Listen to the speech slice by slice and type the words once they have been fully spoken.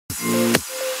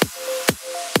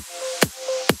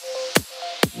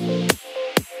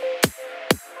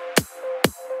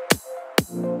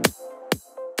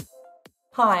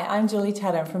Hi, I'm Julie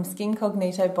Tattam from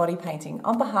Skincognito Bodypainting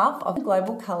on behalf of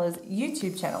Global Colours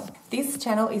YouTube channel. This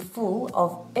channel is full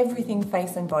of everything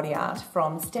face and body art,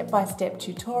 from step-by-step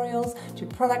tutorials to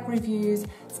product reviews,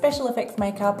 special effects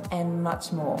makeup and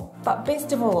much more. But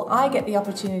best of all, I get the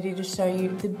opportunity to show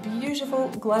you the beautiful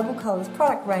Global Colours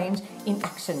product range in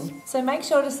action. So make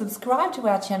sure to subscribe to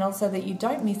our channel so that you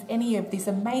don't miss any of this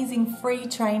amazing free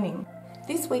training.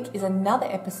 This week is another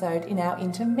episode in our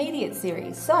intermediate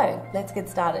series, so let's get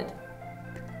started.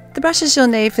 The brushes you'll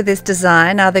need for this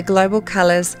design are the Global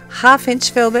Colours 1/2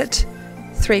 inch filbert,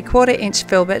 3/4 inch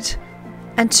filbert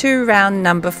and 2 round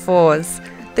number 4s.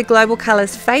 The Global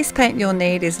Colours face paint you'll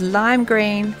need is lime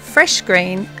green, fresh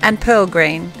green and pearl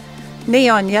green,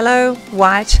 neon yellow,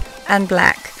 white and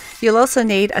black. You'll also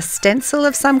need a stencil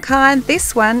of some kind.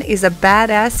 This one is a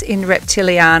badass in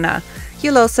Reptiliana.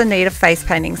 You'll also need a face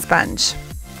painting sponge.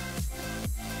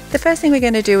 The first thing we're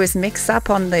going to do is mix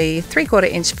up on the 3/4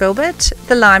 inch filbert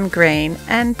the lime green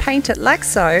and paint it like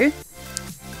so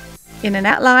in an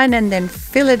outline, and then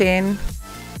fill it in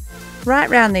right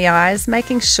round the eyes,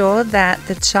 making sure that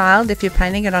the child, if you're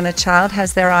painting it on a child,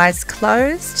 has their eyes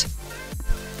closed.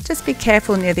 Just be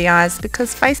careful near the eyes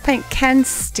because face paint can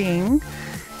sting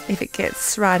if it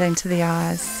gets right into the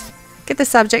eyes. Get the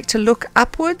subject to look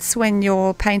upwards when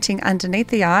you're painting underneath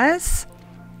the eyes,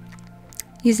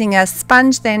 using a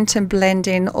sponge then to blend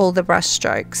in all the brush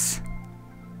strokes.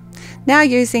 Now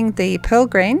using the pearl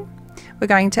green, we're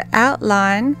going to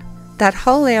outline that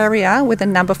whole area with a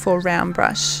number 4 round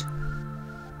brush.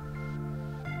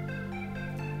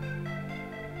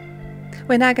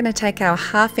 We're now going to take our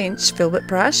 1/2 inch filbert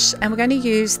brush and we're going to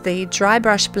use the dry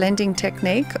brush blending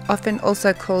technique, often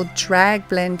also called drag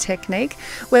blend technique,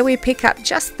 where we pick up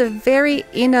just the very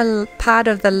inner part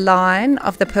of the line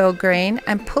of the pearl green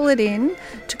and pull it in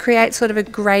to create sort of a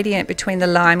gradient between the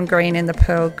lime green and the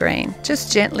pearl green.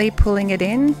 Just gently pulling it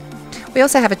in. We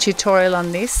also have a tutorial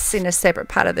on this in a separate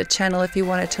part of the channel if you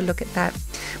wanted to look at that.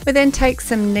 We then take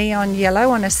some neon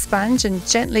yellow on a sponge and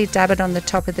gently dab it on the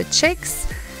top of the cheeks,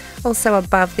 also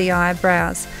above the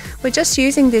eyebrows. We're just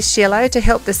using this yellow to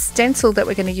help the stencil that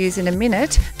we're going to use in a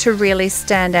minute to really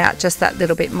stand out just that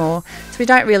little bit more. So we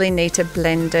don't really need to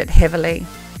blend it heavily.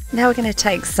 Now we're going to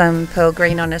take some pearl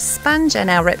green on a sponge and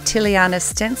our Reptiliana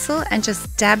stencil and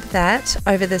just dab that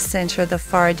over the center of the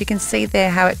forehead. You can see there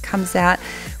how it comes out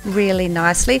really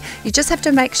nicely. You just have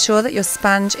to make sure that your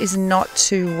sponge is not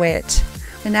too wet.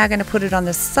 We're now going to put it on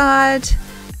the side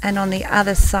and on the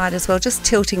other side as well, just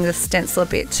tilting the stencil a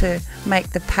bit to make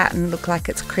the pattern look like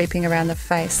it's creeping around the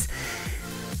face.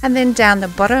 And then down the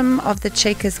bottom of the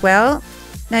cheek as well.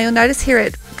 Now you'll notice here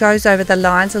it goes over the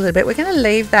lines a little bit. We're going to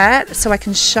leave that so I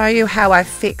can show you how I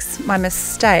fix my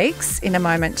mistakes in a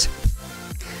moment.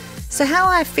 So how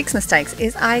I fix mistakes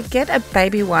is I get a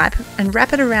baby wipe and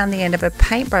wrap it around the end of a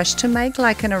paintbrush to make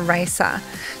like an eraser.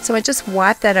 So I just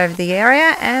wipe that over the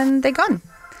area and they're gone.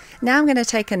 Now I'm going to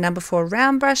take a number 4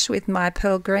 round brush with my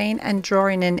pearl green and draw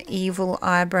in an evil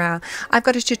eyebrow. I've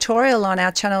got a tutorial on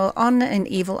our channel on an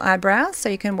evil eyebrow, so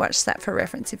you can watch that for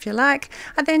reference if you like.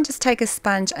 I then just take a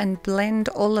sponge and blend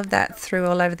all of that through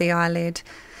all over the eyelid.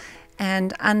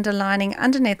 And underlining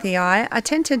underneath the eye, I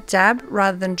tend to dab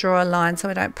rather than draw a line so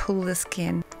I don't pull the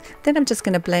skin. Then I'm just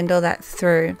going to blend all that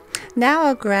through. Now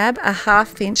I'll grab a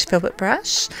 1/2 inch filbert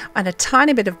brush and a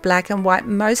tiny bit of black and wipe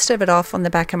most of it off on the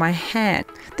back of my hand.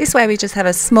 This way we just have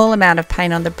a small amount of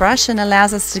paint on the brush and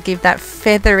allows us to give that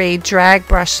feathery drag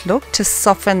brush look to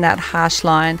soften that harsh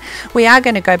line. We are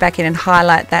going to go back in and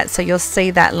highlight that so you'll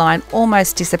see that line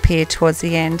almost disappear towards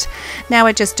the end. Now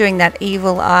we're just doing that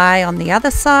evil eye on the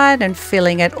other side and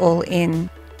filling it all in.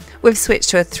 We've switched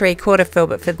to a 3/4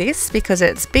 filbert for this because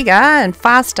it's bigger and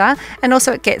faster, and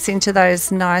also it gets into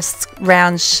those nice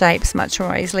round shapes much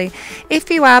more easily. If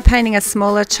you are painting a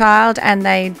smaller child and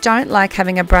they don't like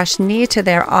having a brush near to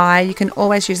their eye, you can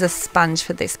always use a sponge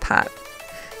for this part.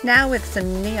 Now with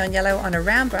some neon yellow on a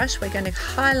round brush, we're going to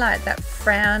highlight that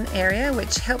frown area,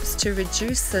 which helps to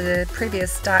reduce the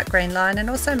previous dark green line and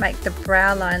also make the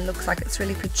brow line look like it's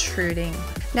really protruding.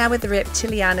 Now with the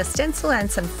Reptiliana stencil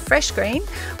and some fresh green,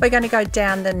 we're going to go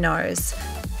down the nose.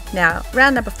 Now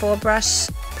round number 4 brush,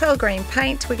 pearl green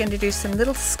paint, we're going to do some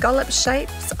little scallop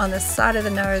shapes on the side of the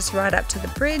nose right up to the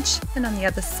bridge and on the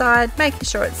other side, making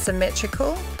sure it's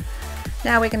symmetrical.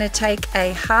 Now we're going to take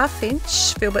a 1/2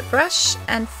 inch filbert brush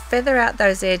and feather out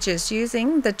those edges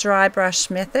using the dry brush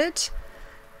method.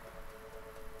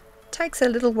 Takes a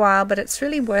little while, but it's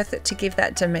really worth it to give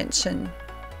that dimension.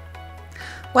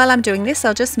 While I'm doing this,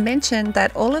 I'll just mention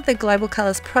that all of the Global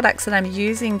Colours products that I'm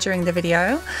using during the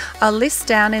video, I'll list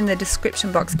down in the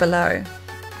description box below.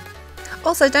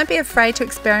 Also, don't be afraid to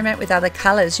experiment with other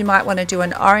colours. You might want to do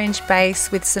an orange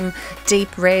base with some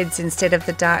deep reds instead of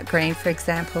the dark green, for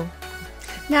example.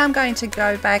 Now I'm going to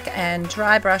go back and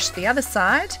dry brush the other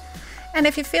side. And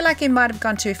if you feel like you might have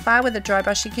gone too far with the dry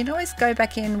brush, you can always go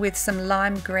back in with some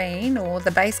lime green or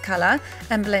the base colour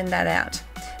and blend that out.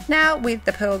 Now with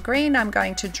the pearl green, I'm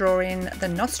going to draw in the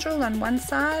nostril on one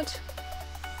side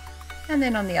and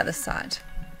then on the other side.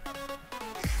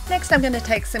 Next, I'm going to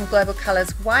take some Global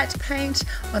Colours white paint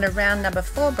on a round number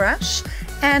 4 brush,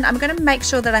 and I'm going to make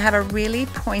sure that I have a really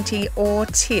pointy oar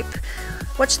tip.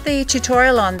 Watch the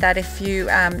tutorial on that if you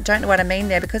don't know what I mean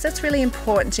there, because it's really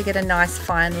important to get a nice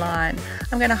fine line.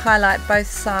 I'm going to highlight both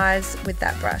sides with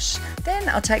that brush. Then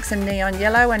I'll take some neon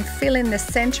yellow and fill in the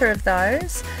centre of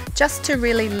those just to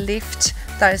really lift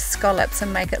those scallops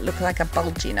and make it look like a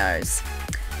bulgy nose.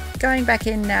 Going back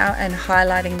in now and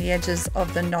highlighting the edges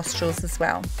of the nostrils as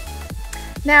well.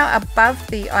 Now above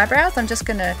the eyebrows, I'm just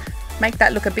going to make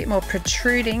that look a bit more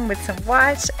protruding with some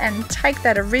white and take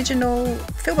that original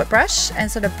Filbert brush and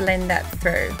sort of blend that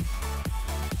through.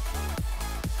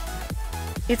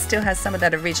 It still has some of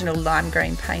that original lime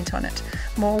green paint on it.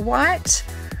 More white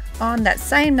on that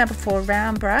same number 4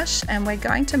 round brush, and we're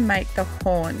going to make the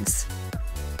horns.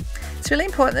 It's really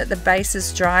important that the base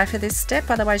is dry for this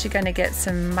step, otherwise you're going to get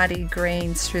some muddy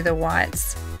greens through the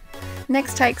whites.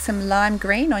 Next, take some lime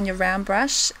green on your round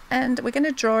brush and we're going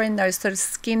to draw in those sort of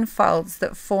skin folds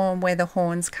that form where the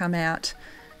horns come out.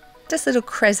 Just little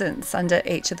crescents under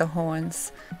each of the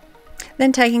horns.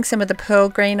 Then taking some of the pearl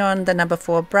green on the number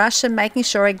 4 brush and making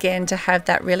sure again to have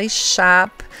that really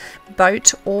sharp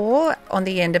boat oar on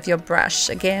the end of your brush.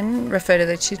 Again, refer to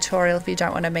the tutorial if you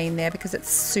don't want to mean there, because it's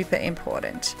super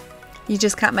important. You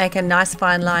just can't make a nice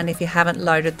fine line if you haven't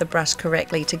loaded the brush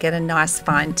correctly to get a nice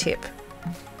fine tip.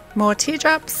 More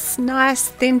teardrops, nice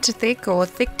thin to thick or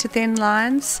thick to thin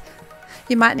lines.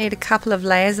 You might need a couple of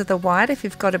layers of the white if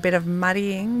you've got a bit of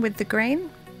muddying with the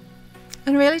green.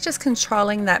 And really just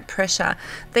controlling that pressure.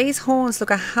 These horns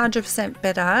look 100%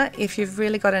 better if you've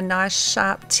really got a nice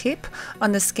sharp tip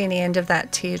on the skinny end of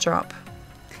that teardrop.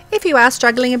 If you are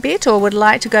struggling a bit or would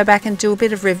like to go back and do a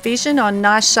bit of revision on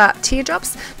nice sharp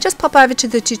teardrops, just pop over to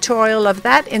the tutorial of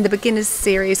that in the beginners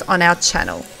series on our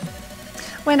channel.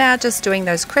 We're now just doing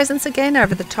those crescents again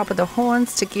over the top of the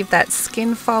horns to give that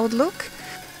skin fold look.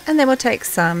 And then we'll take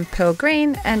some pearl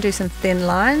green and do some thin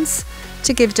lines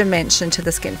to give dimension to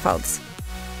the skin folds.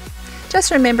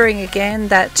 Just remembering again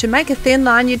that to make a thin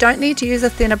line you don't need to use a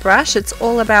thinner brush, it's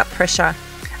all about pressure.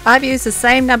 I've used the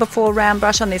same number 4 round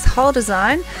brush on this whole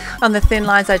design. On the thin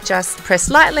lines I just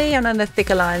press lightly, and on the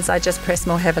thicker lines I just press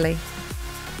more heavily.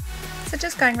 So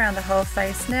just going around the whole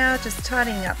face now, just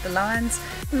tidying up the lines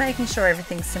and making sure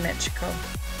everything's symmetrical.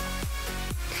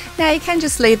 Now you can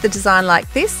just leave the design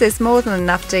like this, there's more than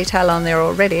enough detail on there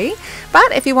already,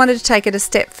 but if you wanted to take it a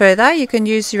step further you can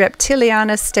use your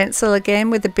Reptiliana stencil again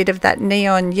with a bit of that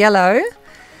neon yellow.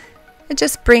 It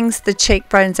just brings the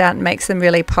cheekbones out and makes them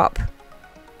really pop.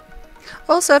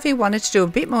 Also, if you wanted to do a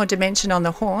bit more dimension on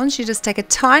the horns, you just take a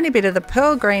tiny bit of the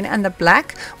pearl green and the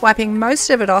black, wiping most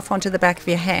of it off onto the back of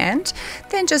your hand,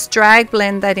 then just drag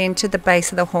blend that into the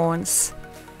base of the horns.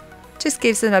 Just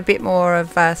gives them a bit more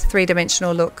of a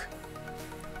 3-dimensional look.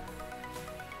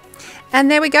 And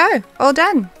there we go, all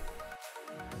done.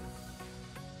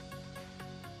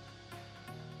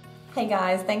 Hey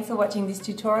guys, thanks for watching this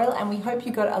tutorial and we hope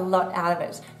you got a lot out of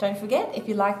it. Don't forget, if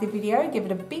you like the video, give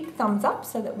it a big thumbs up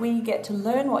so that we get to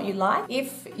learn what you like.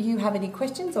 If you have any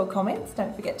questions or comments,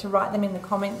 don't forget to write them in the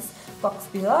comments box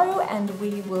below and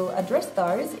we will address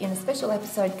those in a special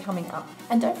episode coming up.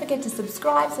 And don't forget to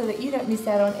subscribe so that you don't miss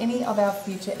out on any of our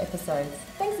future episodes.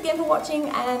 Thanks again for watching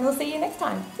and we'll see you next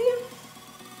time. See you!